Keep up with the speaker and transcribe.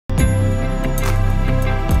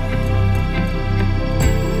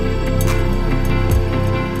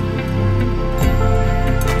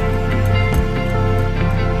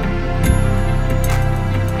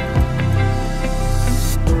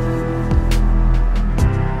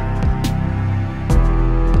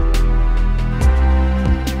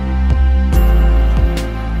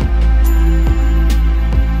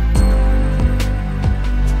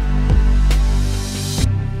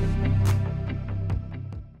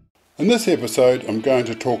In this episode I'm going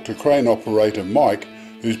to talk to crane operator Mike,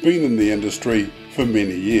 who's been in the industry for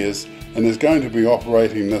many years and is going to be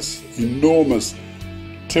operating this enormous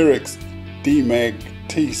Terex DMAG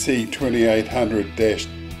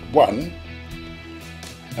TC2800-1,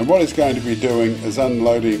 and what he's going to be doing is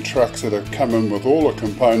unloading trucks that have come in with all the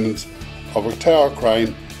components of a tower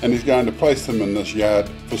crane, and he's going to place them in this yard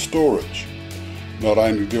for storage. Not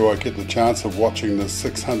only do I get the chance of watching this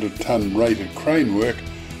 600 ton rated crane work,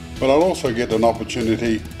 but I'll also get an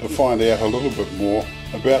opportunity to find out a little bit more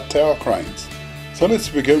about tower cranes. So let's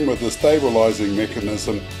begin with the stabilising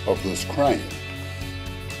mechanism of this crane.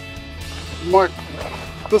 Mike,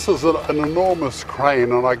 this is an enormous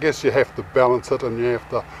crane, and I guess you have to balance it and you have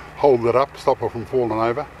to hold it up, stop it from falling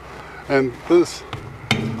over. And this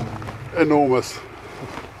enormous,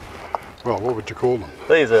 well, what would you call them?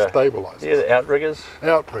 These are stabilisers. Yeah, the outriggers.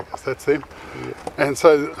 Outriggers, that's them. Yeah. And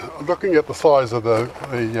so, looking at the size of the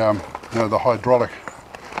hydraulic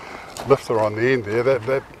lifter on the end there,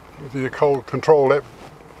 that you control that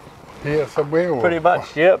here somewhere, or pretty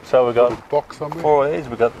much, yep. So we've got a box somewhere. 4 of these.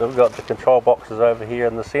 We've got the control boxes over here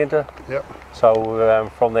in the centre. Yep. So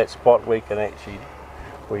from that spot we can actually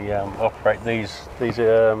operate these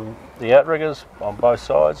the outriggers on both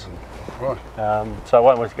sides. Right. So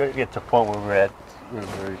once we get to the point where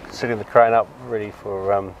we're setting the crane up ready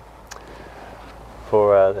for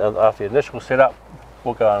after the initial setup,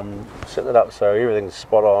 we'll go and set it up so everything's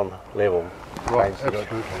spot on level. Right,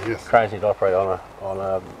 absolutely, yes. Cranes need to operate on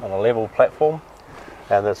a level platform,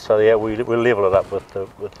 and that's, so yeah, we level it up with the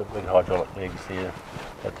big hydraulic legs there.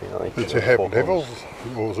 Did you have levels,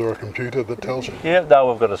 or was there a computer that tells you? Yeah, no,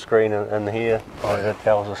 we've got a screen in here that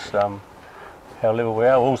tells us how level we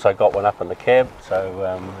are. We've also got one up in the cab,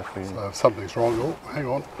 so if something's wrong, oh, hang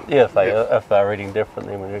on. Yeah, if they're reading different,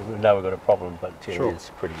 then we know we've got a problem, but generally it's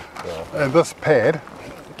pretty And this pad,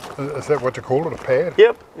 is that what you call it, a pad?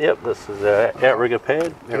 Yep, this is our outrigger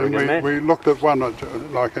pad. We looked at one,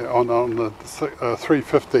 like on the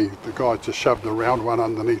 350, the guy just shoved a round one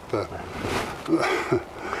underneath the...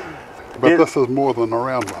 But yeah, this is more than a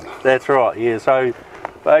round one. That's right, yeah. So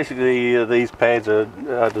basically these pads are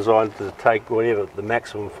designed to take whatever the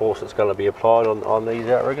maximum force that's going to be applied on these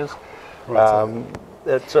outriggers. Right,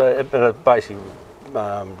 it's basically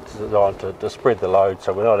designed to spread the load,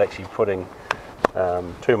 so we're not actually putting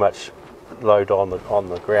too much load on the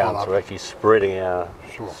ground, so we're actually spreading our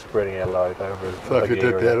load over. So if you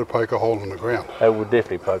did that, it'd poke a hole in the ground. It would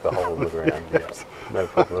definitely poke a hole in the ground. Yes. Yeah, no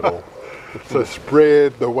problem at all. So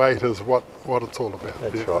spread the weight is what it's all about.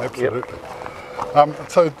 That's right. Absolutely. Yep.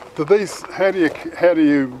 So do these? How do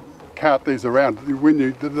you cart these around? When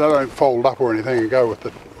they don't fold up or anything and go with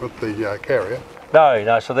the carrier.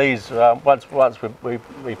 No. So these once we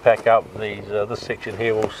pack up these, this section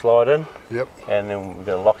here will slide in. Yep. And then we've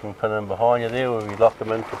got a locking pin in behind you there where we lock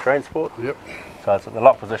them in for transport. Yep. So it's in the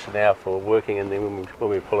lock position now for working, and then when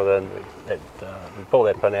we pull it in, we pull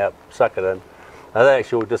that pin out, suck it in. Now that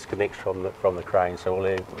actually all disconnects from the crane, so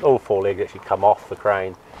all 4 legs actually come off the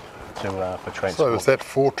crane for transport. So is that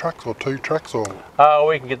 4 trucks or 2 trucks, or?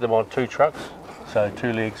 We can get them on 2 trucks, so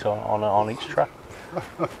 2 legs on each truck.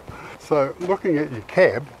 So looking at your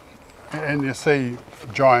cab, and you see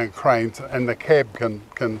giant cranes, and the cab can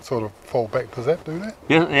sort of fall back. Does that do that?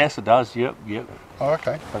 Yes, it does. Yep. Oh,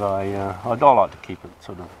 okay. But I like to keep it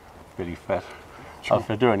sort of really fat. Sure. If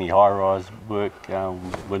you do any high-rise work,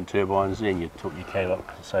 wind turbines, then you tilt your cab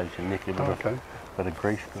up, so you neck a bit of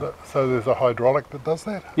grease. So there's a hydraulic that does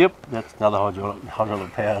that? Yep, that's another hydraulic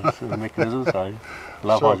powered mechanism, so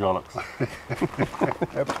love hydraulics.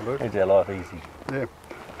 Absolutely. Makes our life easy. Yeah.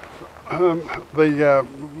 The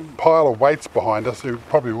pile of weights behind us, you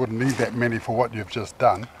probably wouldn't need that many for what you've just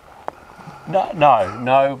done.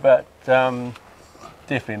 No, but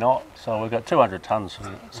definitely not. So we've got 200 tonnes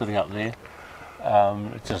sitting up there.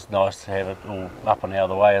 It's just nice to have it all up and out of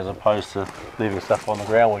the way, as opposed to leaving stuff on the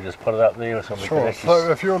ground. We just put it up there. So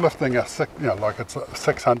if you're lifting like it's a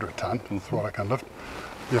 600 tonne, that's what I can lift,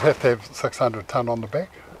 you'd have to have 600 tonne on the back?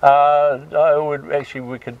 No,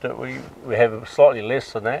 we have slightly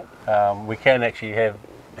less than that. We can actually have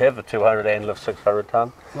the 200 and lift 600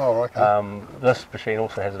 tonne. Oh, okay. This machine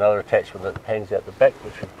also has another attachment that hangs out the back,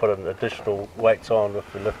 which we put in additional weights on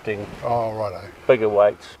if we're lifting bigger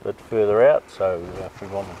weights a bit further out. So if we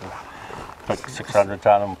wanted to pick 600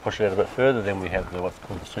 tonne and push it out a bit further, then we have what's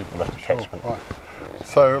called the super lift attachment. Right.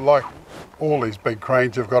 So like all these big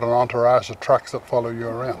cranes, you've got an entourage of trucks that follow you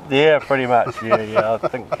around. Yeah, pretty much. Yeah. I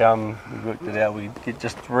think we worked it out. We get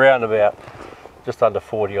just around about just under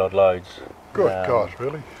 40 odd loads. Good gosh,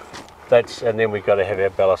 really? And then we've got to have our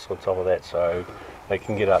ballast on top of that. So they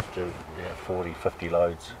can get up to 40, 50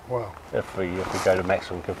 loads. Wow. If we go to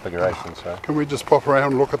maximum configuration. So can we just pop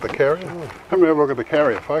around and look at the carrier? Come and have a look at the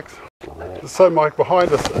carrier, folks. So Mike,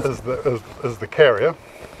 behind us is the carrier,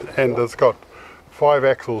 and it's got 5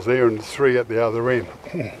 axles there and 3 at the other end.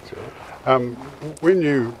 When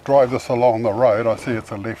you drive this along the road, I see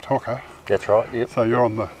it's a left hooker. That's right, yep. So you're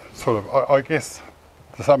on the sort of, I guess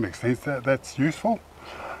to some extent that's useful?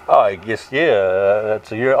 Oh, I guess, yeah.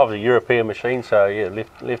 It's obviously a European machine, so yeah,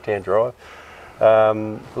 left-hand drive. A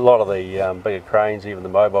lot of the bigger cranes, even the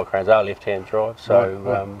mobile cranes, are left-hand drive.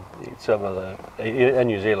 So some of the in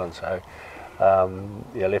New Zealand, so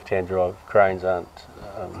yeah, left-hand drive cranes aren't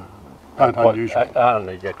unusual.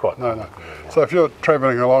 Yeah, quite. No. So if you're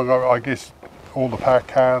travelling along, I guess all the parked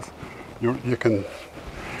cars, you're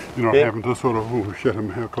not having to sort of, oh shit,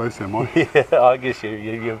 how close am I? Yeah, I guess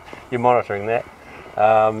you're monitoring that.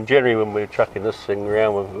 Generally, when we're trucking this thing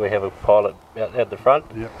around, we have a pilot out the front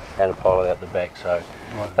and a pilot out the back, so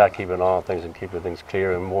they'll keep an eye on things and keeping things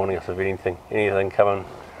clear and warning us of anything coming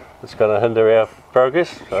that's going to hinder our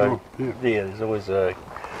progress. So yeah, there's always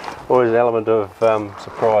an element of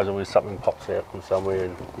surprise. Always something pops out from somewhere,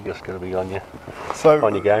 and you just got to be on your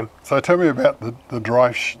game. So tell me about the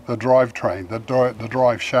drivetrain, the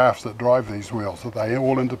drive shafts that drive these wheels. Are they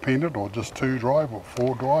all independent, or just 2 drive, or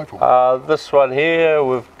 4 drive? Or? This one here,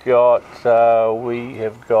 we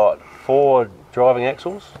have got 4 driving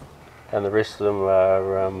axles, and the rest of them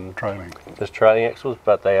are just trailing axles.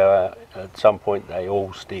 But they are at some point they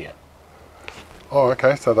all steer. Oh,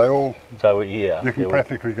 okay. So they all. So yeah, you can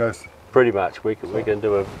practically go. Pretty much, we can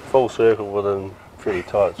do a full circle within pretty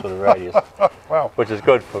tight sort of radius. Wow. Which is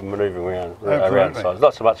good for manoeuvring around sites.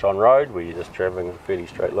 Not so much on road where you're just travelling in fairly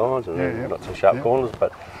straight lines and not so sharp corners,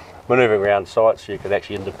 but manoeuvring around sites you can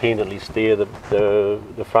actually independently steer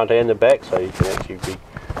the front and the back, so you can actually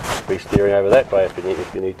be steering over that way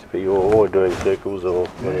if you need to be, or doing circles or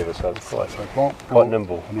whatever. So it's quite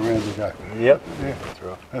nimble. And around you go. Yep. Yeah, that's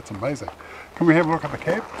right. That's amazing. Can we have a look at the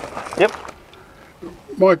cab? Yep.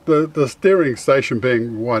 Mike, the steering station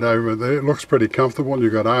being wide over there, it looks pretty comfortable.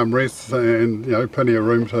 You've got armrests and plenty of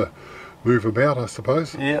room to move about, I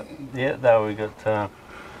suppose. Yeah. Though we got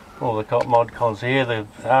all the mod cons here, the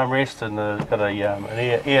armrest, and got an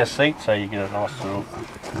air seat, so you get a nice little,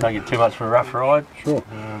 don't get too much of a rough ride. Sure.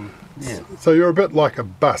 So you're a bit like a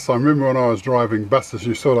bus. I remember when I was driving buses,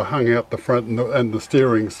 you sort of hung out the front, and the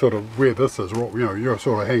steering sort of where this is. You're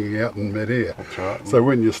sort of hanging out in mid-air. That's right. So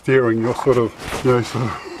when you're steering, you're sort of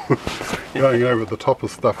going over the top of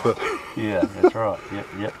stuff that. Yeah, that's right.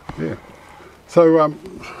 Yep. Yeah. So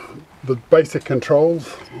the basic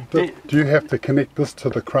controls. Do you have to connect this to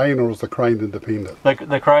the crane, or is the crane independent?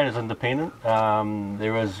 The crane is independent.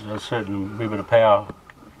 There is a certain bit of power.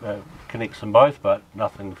 Connects them both, but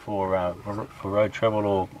nothing for road travel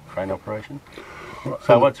or crane operation.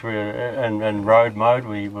 So once we're in road mode,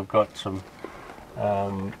 we've got some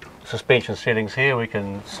suspension settings here. We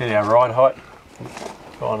can set our ride height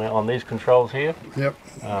on these controls here. Yep.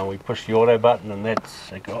 We push the auto button, and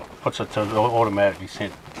puts it to automatically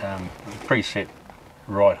set preset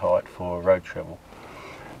ride height for road travel.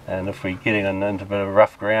 And if we're getting into a bit of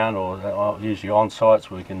rough ground, or usually on sites,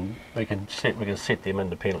 we can set them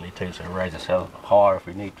independently too. So raise ourselves higher if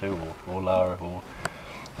we need to, or lower, or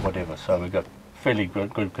whatever. So we've got fairly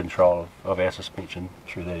good control of our suspension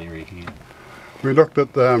through that area here. We looked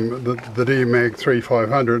at the DMAG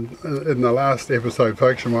 3500 in the last episode,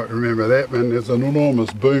 folks. You might remember that, man. There's an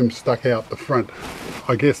enormous boom stuck out the front.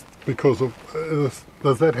 I guess because of this.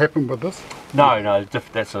 Does that happen with this? No,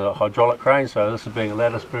 that's a hydraulic crane. So this is being a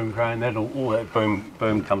lattice boom crane. All that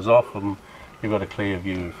boom comes off, and you've got a clear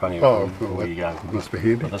view in front of you where you go. Must be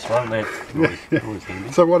handy. But this one, that's always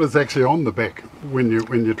handy. So what is actually on the back when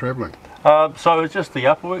you're travelling? So it's just the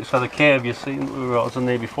upperwork. So the cab you see, I was in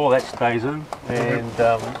there before, that stays in, and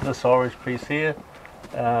this orange piece here,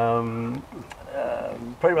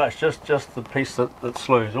 pretty much just the piece that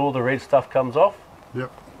slews. All the red stuff comes off.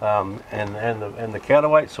 Yep. And the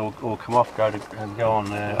counterweights will come off, go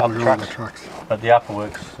on other trucks. But the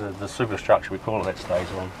upperworks, the superstructure we call it, that stays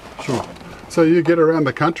on. Sure. So you get around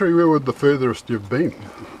the country. Where would the furthest you've been?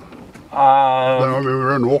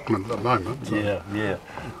 We're in Auckland at the moment. So. Yeah.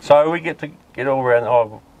 So we get all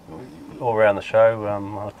around the show.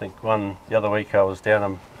 I think the other week I was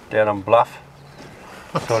down on Bluff,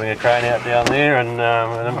 sorting a crane out down there, and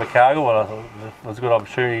in Invercargill. Well, I thought it was a good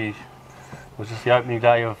opportunity. It was just the opening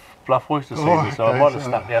day of Bluff oyster season, so I might have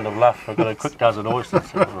snuck down to Bluff. I got a quick dozen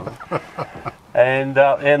oysters, and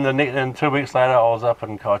 2 weeks later I was up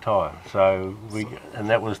in Kaitaia. So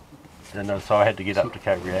that was and so I had to get up to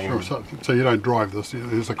Cape Reingham. Sure. So you don't drive this,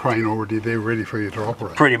 there's a crane already there ready for you to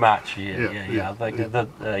operate? Pretty much, yeah.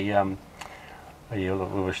 We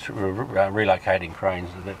were relocating cranes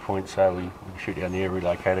at that point, so we shoot down there,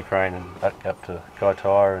 relocate a crane and back up to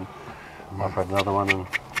Kaitaia and operate another one, and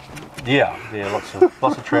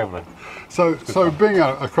lots of travelling. So being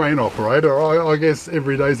a crane operator, I guess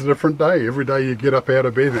every day's a different day. Every day you get up out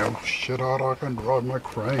of bed and, oh shit, I can drive my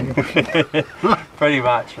crane. Pretty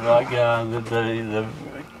much, like the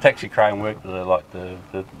taxi crane work, like the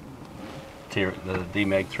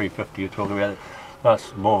DMAG 350 you're talking about.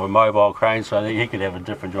 That's more of a mobile crane, so he could have a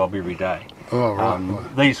different job every day. Oh,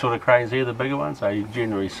 right. These sort of cranes here, the bigger ones, they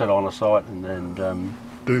generally sit on a site and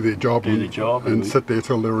do their job and sit there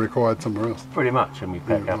till they're required somewhere else. Pretty much, and we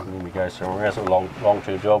pack up and then we go somewhere else. A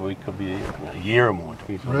long-term job, we could be a year or more,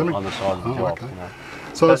 depends on the size of the job. Okay. You know.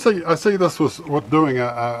 So I see this was doing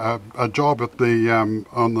a job at the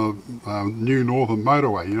on the new Northern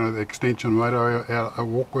Motorway, you know, the extension motorway out at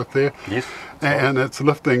Warkworth there. Yes. And it's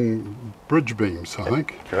lifting bridge beams, I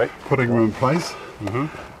think. Correct. Putting them in place.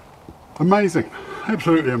 Amazing.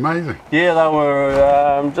 Absolutely amazing. Yeah, they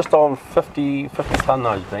were just on 50 tonne,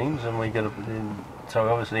 those beams, and so we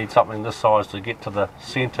obviously need something this size to get to the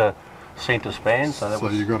centre span. So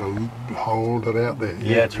you've got to hold it out there.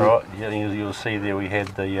 Yeah, that's right. Yeah, you'll see there we had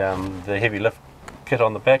the heavy lift kit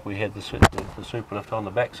on the back. We had the super lift on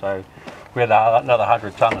the back. So we had another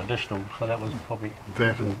 100 tonne additional. So that was probably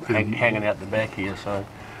hanging out the back here. So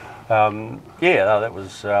that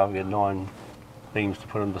was we had 9 beams to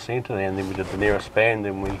put in the centre, and then we did the nearest span.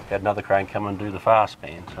 Then we had another crane come and do the far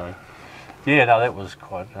span. So that was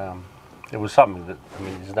quite. It was something that, I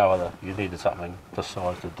mean, there's no other, you needed something this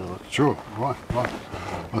size to do it. Sure, right.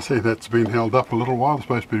 I see that's been held up a little while. It's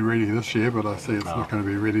supposed to be ready this year, but I see it's not going to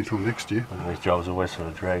be ready till next year. And these jobs always sort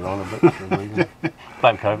of drag on a bit for some reason.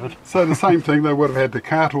 Blame COVID. So the same thing, they would have had to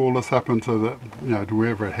cart all this up into to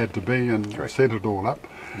wherever it had to be and set it all up.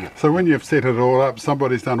 Yeah. So when you've set it all up,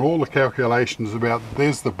 somebody's done all the calculations about,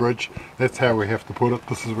 there's the bridge, that's how we have to put it,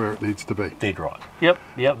 this is where it needs to be. Dead right. Yep,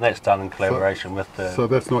 that's done in collaboration with the... So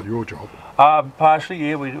that's not your job? Partially,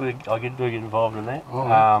 yeah, I get involved in that.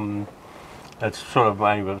 Oh. It's sort of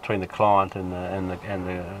mainly between the client and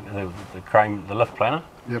the crane, the lift planner.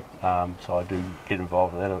 Yep. So I do get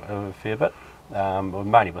involved in that a fair bit.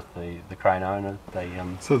 Mainly with the crane owner.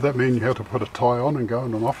 So does that mean you have to put a tie on and go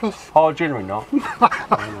in an office? Oh, generally not.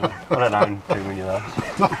 I don't own too many of those.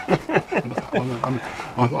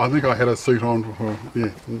 I think I had a suit on for,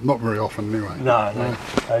 not very often anyway. No.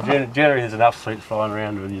 Generally there's enough suits flying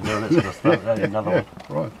around when you're doing that sort of stuff. That's another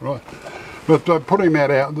one. Right. But putting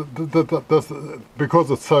that out, because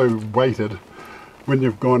it's so weighted, when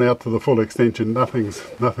you've gone out to the full extension, nothing's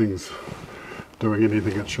doing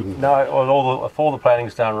anything it shouldn't. No, if all the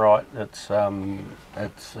planning's done right,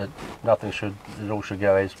 nothing should. It all should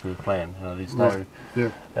go as per plan. There's no. Yeah.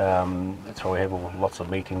 That's why we have lots of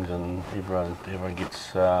meetings, and everyone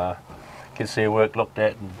gets their work looked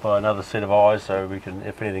at by another set of eyes, so we can,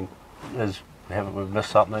 if anything is, we've missed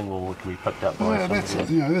something, or can be picked up by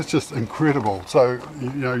something else. That's just incredible. So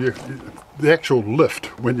the actual lift,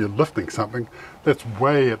 when you're lifting something, that's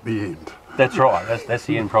way at the end. That's right. That's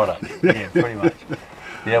the end product. Yeah, pretty much.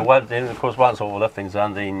 Yeah. Then of course once all the lifting's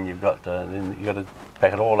done, then you've got to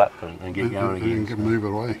pack it all up and get going again. And move it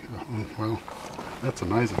away. Well, that's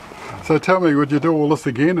amazing. So tell me, would you do all this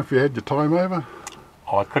again if you had your time over?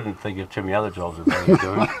 Oh, I couldn't think of too many other jobs that I was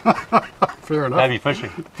doing. Fair enough. Maybe fishing.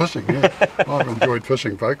 Fishing, yeah. I've enjoyed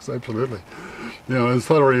fishing, folks. Absolutely. I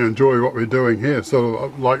thoroughly enjoy what we're doing here,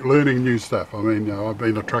 so like learning new stuff. I mean, I've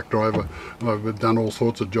been a truck driver, I've done all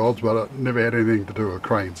sorts of jobs, but I've never had anything to do with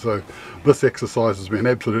cranes. So this exercise has been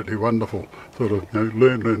absolutely wonderful. Sort of,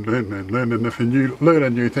 learn, and if you learn a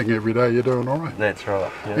new thing every day, you're doing all right. That's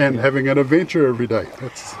right. Yeah, and having an adventure every day.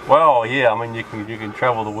 Well, yeah. I mean, you can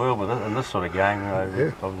travel the world with it in this sort of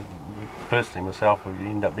game. Personally, myself, we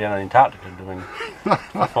end up down in Antarctica doing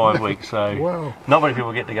 5 weeks. So wow. Not many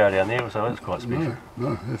people get to go down there, so it's quite special.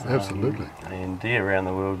 No, absolutely. And around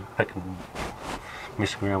the world,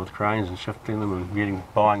 messing around with cranes and shifting them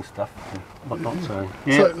and buying stuff and whatnot. So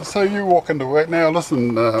yeah. So you walk into work now.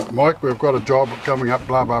 Listen, Mike, we've got a job coming up.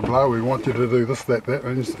 Blah blah blah. We want you to do this, that,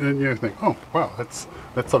 and you think, oh wow, that's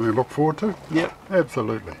something to look forward to. Yep,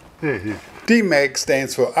 absolutely. Yeah. DMAG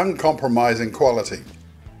stands for uncompromising quality.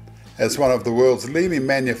 As one of the world's leading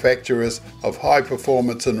manufacturers of high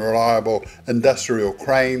performance and reliable industrial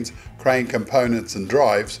cranes, crane components and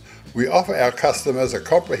drives, we offer our customers a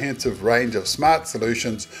comprehensive range of smart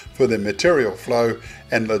solutions for their material flow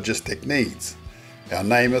and logistic needs. Our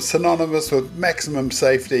name is synonymous with maximum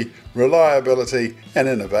safety, reliability and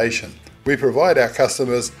innovation. We provide our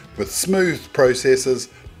customers with smooth processes,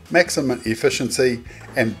 maximum efficiency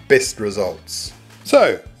and best results.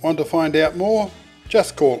 So, want to find out more?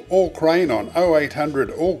 Just call Pollock Crane on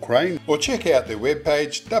 0800 Pollock Crane or check out their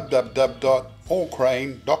webpage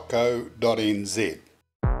www.pollockcrane.co.nz.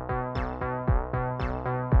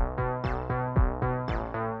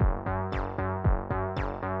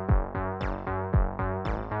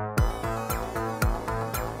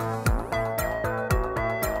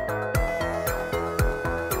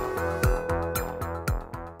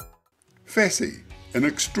 Fassi, an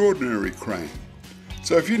extraordinary crane.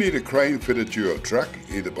 So if you need a crane fitted to your truck,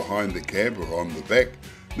 either behind the cab or on the back,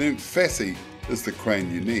 then Fassi is the crane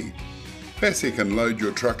you need. Fassi can load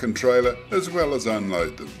your truck and trailer as well as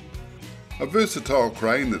unload them. A versatile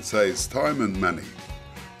crane that saves time and money.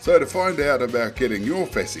 So to find out about getting your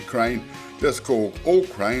Fassi crane, just call Pollock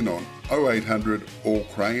Crane on 0800 Pollock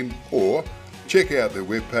Crane or check out their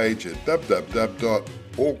webpage at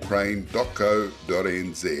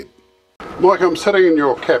www.pollockcrane.co.nz. Mike, I'm sitting in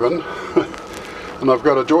your cabin and I've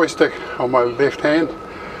got a joystick on my left hand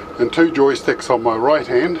and two joysticks on my right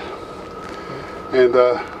hand and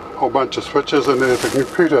a whole bunch of switches, and there's a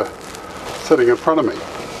computer sitting in front of me.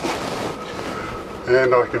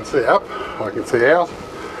 And I can see up, I can see out,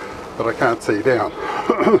 but I can't see down.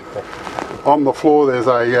 On the floor there's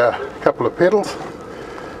a couple of pedals,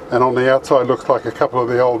 and on the outside looks like a couple of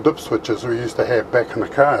the old dip switches we used to have back in the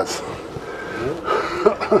cars.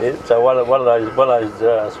 Yeah, so one of those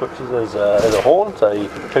switches is a horn, so you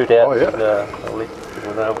can toot out and let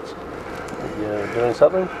people know you're doing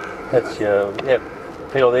something. That's your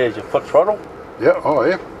pedal there is your foot throttle. Yeah, oh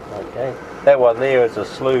yeah. Okay, that one there is a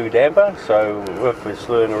slew damper, so if we're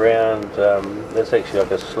slewing around, that's actually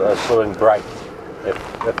like a slewing brake.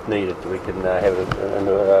 If needed, we can have it in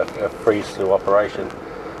a free slew operation.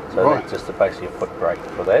 So that's just basically a foot brake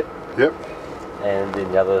for that. Yep. And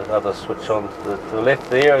then the other switch on to the left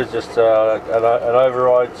there is just an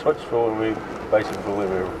override switch for when we when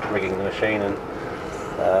we're rigging the machine, and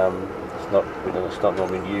it's not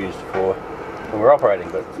normally used for when we're operating,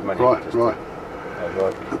 but it's mainly override.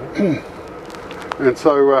 And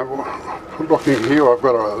so looking here, I've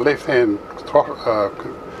got a left-hand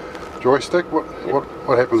joystick. What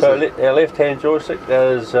happens so there? Our left-hand joystick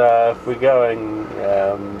is if we're going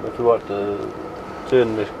if we want to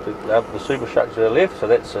turn the superstructure to the left, so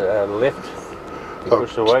that's left. You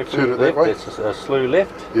push away from the left, that's a slew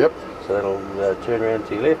left. Yep. So that'll turn around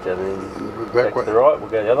to your left, and then back to the right, we'll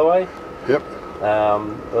go the other way. Yep.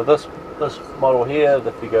 This model here,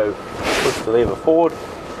 if we go push the lever forward,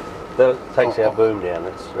 that takes our boom down.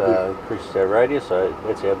 It increases our radius, so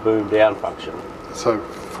that's our boom down function. So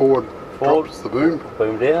forward drops the boom.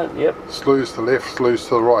 Boom down, yep. Slews to the left, slews to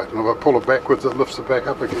the right. And if I pull it backwards, it lifts it back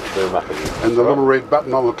up again. Boom up again. And the little red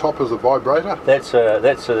button on the top is a vibrator? That's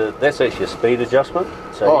actually a speed adjustment.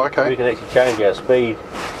 So we can actually change our speed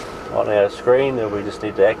on our screen, and we just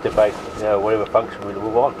need to activate whatever function we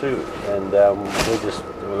want to, and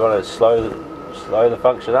we're going to slow the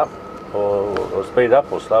function up, or speed it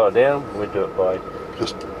up, or slow it down. We do it by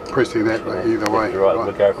just pressing that either way. Right,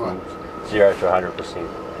 we go from 0 to 100%.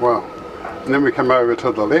 Wow. And then we come over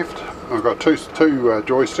to the left. I've got two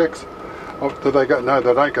joysticks. Do they go? No,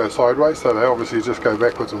 they don't go sideways, so they obviously just go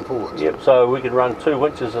backwards and forwards. Yep, so we can run two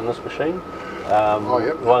winches in this machine.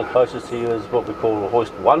 The one closest to you is what we call a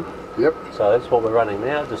hoist 1. Yep. So that's what we're running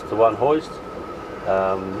now, just the one hoist.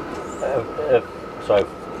 So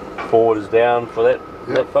forward is down for that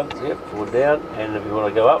function, forward down, and if you want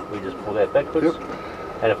to go up, we just pull that backwards. Yep.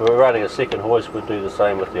 And if we're running a second hoist, we'd do the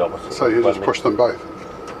same with the opposite. So you just push them both?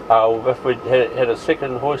 If we had a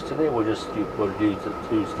second hoist in there, we'll use the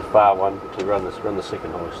far one to run the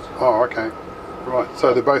second hoist. Oh, okay. Right,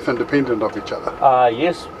 so they're both independent of each other?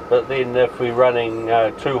 Yes, but then if we're running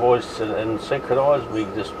two hoists and synchronised, we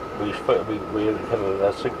have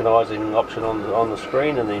a synchronising option on the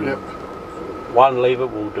screen, and then one lever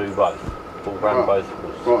will do both. We'll run both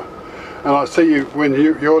hoists. Right. And I see when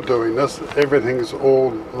you're doing this, everything's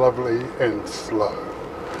all lovely and slow.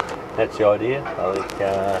 That's the idea. I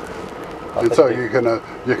think so you can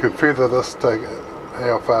feather this to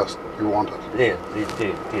how fast you want it. Yeah,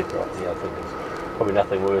 right. Yeah, I think it's probably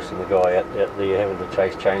nothing worse than the guy out there having to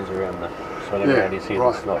chase chains around swinging around his head.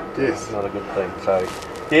 Right. It's not a good thing. So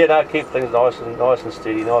keep things nice and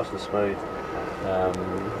steady, nice and smooth.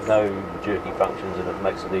 No jerky functions, and it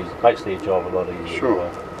makes the job a lot easier. Sure.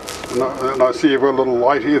 And I see you've got a little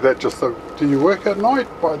light here. That just do you work at night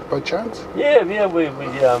by chance? Yeah, we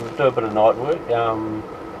do a bit of night work.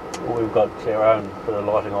 We've got our own bit of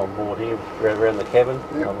lighting on board here around the cabin.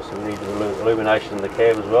 Yep. Obviously we need the illumination in the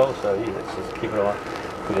cab as well, so yeah, let's just keep it on.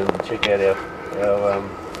 We can check out our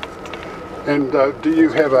And do you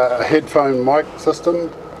have a headphone mic system,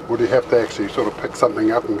 or do you have to actually sort of pick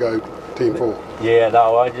something up and go 10-4? Yeah,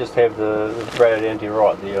 no, I just have the radio down to your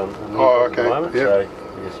right there on the at the moment, yep. so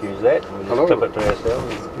we just use that and we just clip it to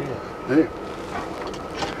ourselves. Yeah.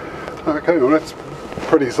 Okay, well that's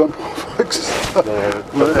pretty simple, folks.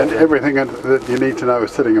 And everything that you need to know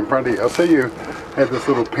is sitting in front of you. I see you had this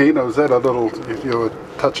little pen. Or was that a little, if you were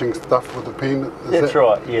touching stuff with the pen? That's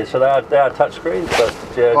right, yeah, so they are touch screens, but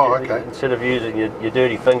instead of using your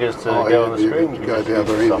dirty fingers to go on the screen, you go just down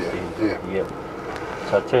the use end. Yeah.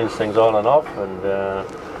 So it turns things on and off and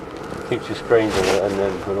keeps your screens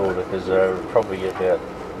in order, because they're probably about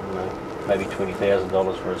maybe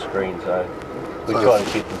 $20,000 for a screen, so we try and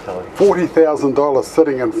keep them tidy. $40,000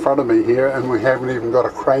 sitting in front of me here, and we haven't even got a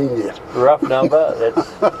crane yet. Rough number,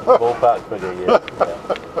 that's ballpark figure, yeah.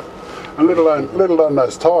 And let alone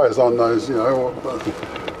those tyres on those,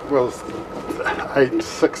 well, 8,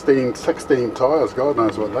 16 tyres, God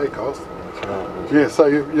knows what they cost. That's right. Yeah, so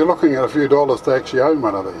you're looking at a few dollars to actually own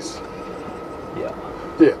one of these. Yeah.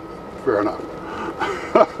 Yeah, fair enough.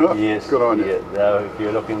 Yes. Good on you. Yeah. No, if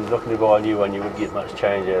you're looking to buy a new one, you wouldn't get much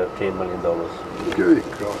change out of $10 million. Good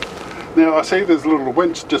God. Now I see there's a little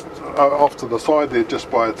winch just off to the side there, just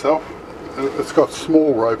by itself. It's got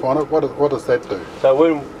small rope on it. What does that do? So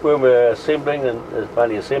when we're assembling, and it's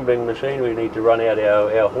only assembling machine, we need to run out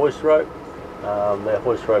our hoist rope. Our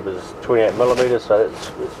hoist rope is 28mm, so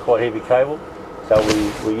it's quite heavy cable. So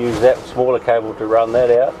we use that smaller cable to run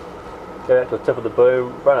that out. Go out to the tip of the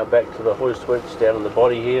boom, run it back to the hoist winch down in the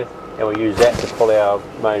body here, and we use that to pull our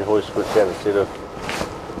main hoist winch out instead of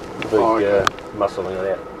the big muscling it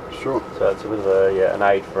out. Sure. So it's a bit of an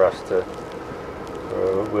aid for us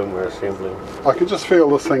when we're assembling. I can just feel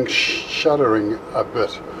this thing shuddering a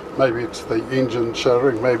bit. Maybe it's the engine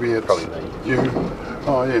shuddering, maybe it's you.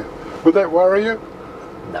 Oh yeah. Would that worry you?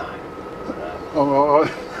 No. Oh,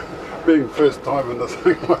 being first time in this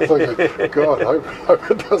thing, I'm thinking, God, I hope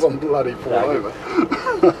it doesn't bloody fall over.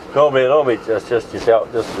 Normally it's just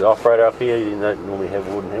yourself, just the operator up here. You don't normally have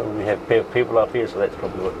wooden here. We have people up here, so that's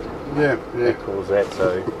probably what caused that.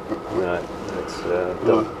 So it's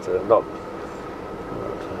not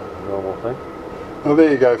a normal thing. Well,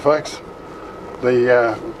 there you go, folks.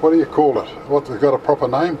 The what do you call it? What's it got a proper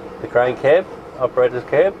name? The crane cab, operator's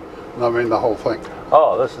cab. I mean the whole thing.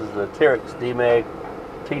 Oh, this is the Terex DMAG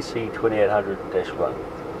TC2800-1.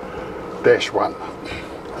 -1.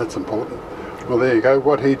 That's important. Well, there you go.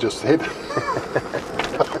 What he just said.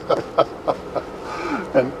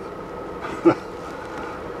 And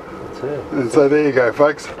so there you go,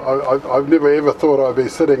 folks. I've never ever thought I'd be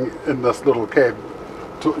sitting in this little cab.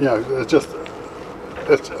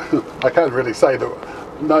 I can't really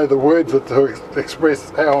know the words to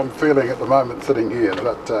express how I'm feeling at the moment sitting here,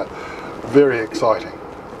 but very exciting.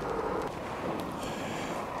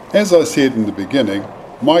 As I said in the beginning,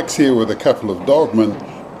 Mike's here with a couple of dogmen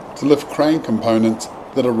to lift crane components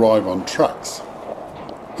that arrive on trucks.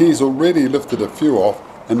 He's already lifted a few off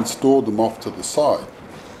and stored them off to the side.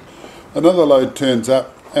 Another load turns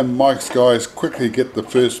up and Mike's guys quickly get the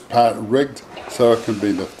first part rigged so it can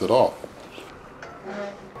be lifted off.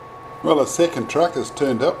 Well, a second truck has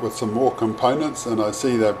turned up with some more components, and I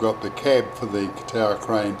see they've got the cab for the tower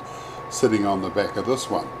crane sitting on the back of this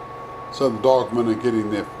one. So the dogmen are getting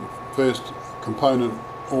their first component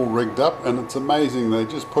all rigged up, and it's amazing, they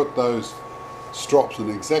just put those strops in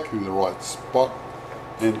exactly the right spot,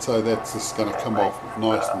 and so that's just going to come off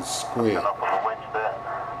nice and square.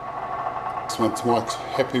 So once Mike's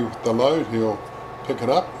happy with the load, he'll pick it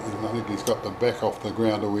up, and I think he's got the back off the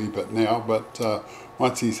ground a wee bit now, but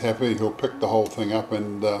once he's happy, he'll pick the whole thing up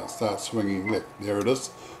and start swinging left. There it is.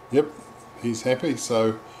 Yep, he's happy,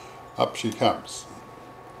 so up she comes.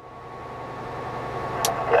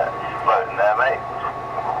 Yeah, she's floating there, mate.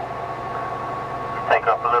 Take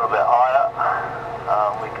her up a little bit higher.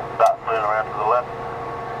 We can start turning around to the left.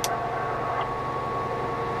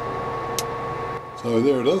 So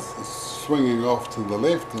there it is, swinging off to the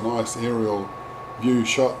left, a nice aerial view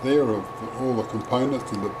shot there of all the components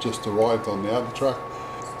that have just arrived on the other truck.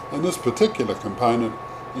 And this particular component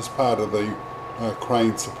is part of the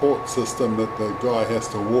crane support system that the guy has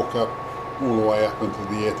to walk up all the way up into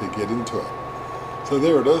the air to get into it. So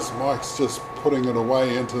there it is, Mike's just putting it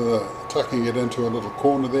away tucking it into a little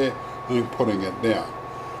corner there and putting it down.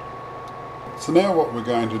 So now what we're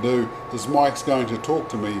going to do is Mike's going to talk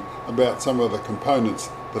to me about some of the components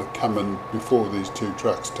that have come in before these two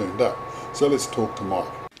trucks turned up. So let's talk to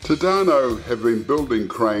Mike. Tadano have been building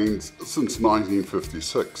cranes since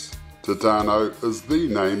 1956. Tadano is the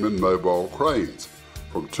name in mobile cranes,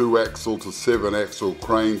 from 2-axle to 7-axle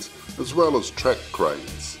cranes as well as track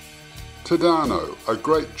cranes. Tadano, a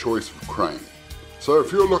great choice for crane. So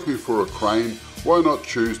if you're looking for a crane, why not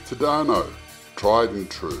choose Tadano? Tried and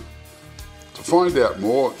true. To find out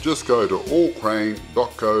more, just go to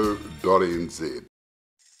allcrane.co.nz.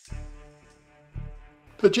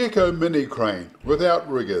 The Gecko mini crane without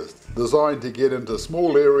riggers, designed to get into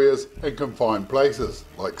small areas and confined places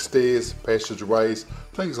like stairs, passageways,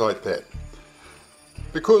 things like that.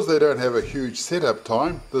 Because they don't have a huge setup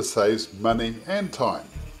time, this saves money and time.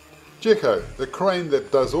 Gecko, the crane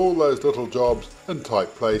that does all those little jobs in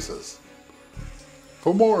tight places.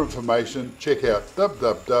 For more information, check out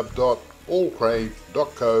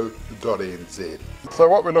www.allcrane.co.nz. So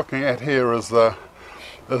what we're looking at here is a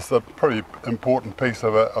pretty important piece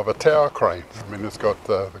of a tower crane. I mean, it's got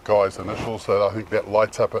the guy's initials, so I think that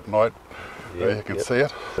lights up at night. Yep, you can see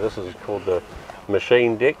it. So this is called the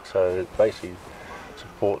machine deck, so it basically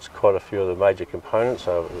supports quite a few of the major components,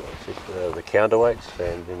 so the counterweights,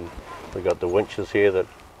 and then we've got the winches here that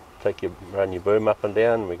run your boom up and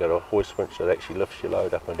down. We've got a hoist winch that actually lifts your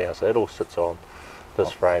load up and down, so it all sits on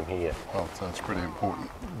this frame here. Oh, so it's pretty important.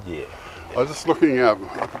 Yeah. I was just looking at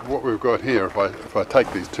what we've got here. If I take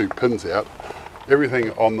these two pins out,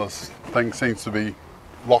 everything on this thing seems to be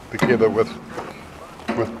locked together with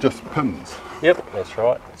just pins. Yep, that's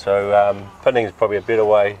right. So pinning is probably a better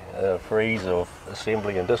way for ease of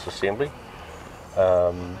assembly and disassembly,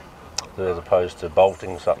 as opposed to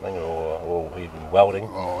bolting something or even welding.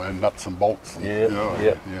 Oh, and nuts and bolts.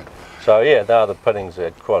 Yeah. So yeah, now the pinnings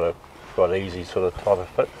are quite easy sort of type of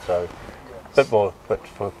fit. So a bit more,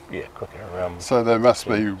 quicker. So there must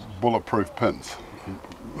be bulletproof pins.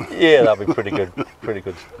 Yeah, they'll be pretty good.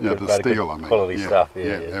 Yeah, the steel, I mean. Quality stuff.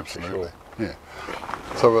 Yeah, absolutely. Sure. Yeah.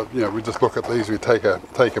 So we just look at these. We take a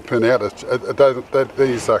pin out.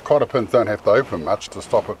 These quarter pins don't have to open much to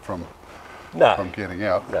stop it from getting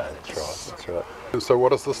out. No, that's right. And so what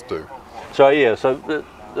does this do? So yeah,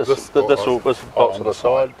 this bolts on the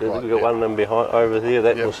side. Right, We've got one of them behind over there.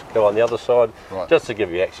 That will go on the other side, just to give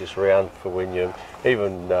you access around for when you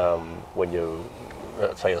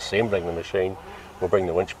say assembling the machine. We'll bring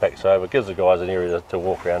the winch packs over. It gives the guys an area to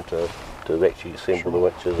walk around to actually assemble the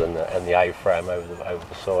winches and the A-frame over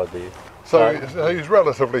the side there. So he's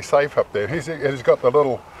relatively safe up there. He's got the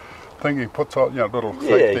little thing he puts on, little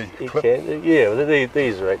safety clip. Yeah,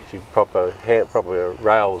 these are actually proper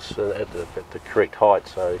rails at the correct height,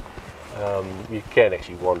 so you can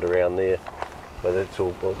actually wander around there, but it's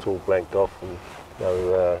all blanked off and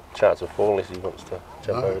no chance of falling unless he wants to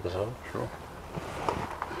jump over the side. Sure.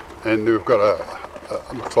 And we've got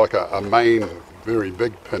looks like a main, very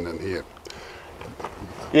big pin in here.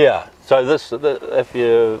 Yeah. So that's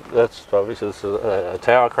obviously this is a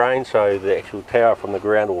tower crane. So the actual tower from the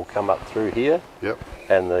ground will come up through here. Yep.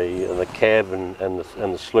 And the cab and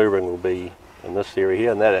the slew ring will be in this area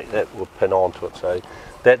here, and that will pin onto it. So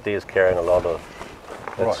that there's carrying a lot of.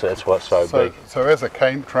 That's why it's so big. So as a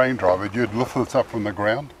crane driver, you'd lift this up from the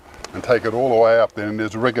ground and take it all the way up there, and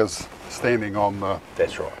there's riggers standing on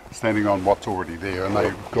standing on what's already there, and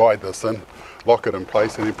they guide this in, lock it in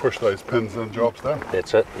place, and then push those pins in, job's done.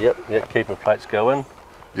 That's it. Yep. Keeper plates go in,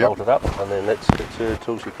 bolt it up, and then that's her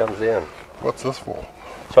till she comes down. What's this for?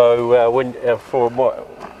 So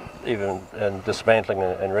even in dismantling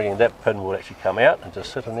and rigging, that pin will actually come out and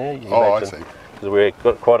just sit in there. I see. Because we've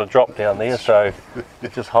got quite a drop down there, so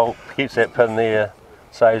it just keeps that pin there.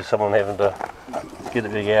 Saves someone having to get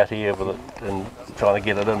it out here with it and trying to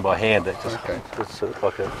get it in by hand. It just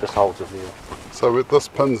just holds it there. So this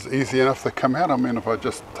pin's easy enough to come out. I mean, if I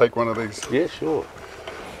just take one of these. Yeah, sure.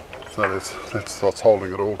 So that's what's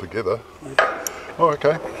holding it all together. Oh,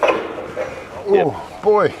 okay. Oh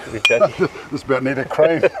boy, this about need a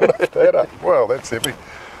crane to lift that up. Well, that's heavy,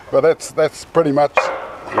 but that's pretty much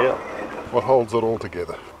what holds it all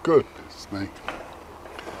together. Good. Me.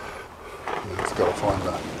 It's got to find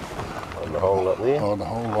the hole up there. Oh, the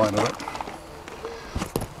hole line of it.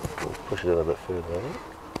 We'll push it in a bit further, I think.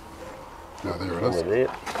 No, there it is. There.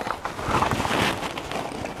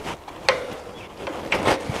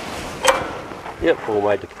 Yep, all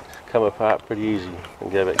made to come apart pretty easy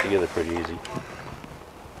and go back together pretty easy.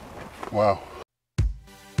 Wow.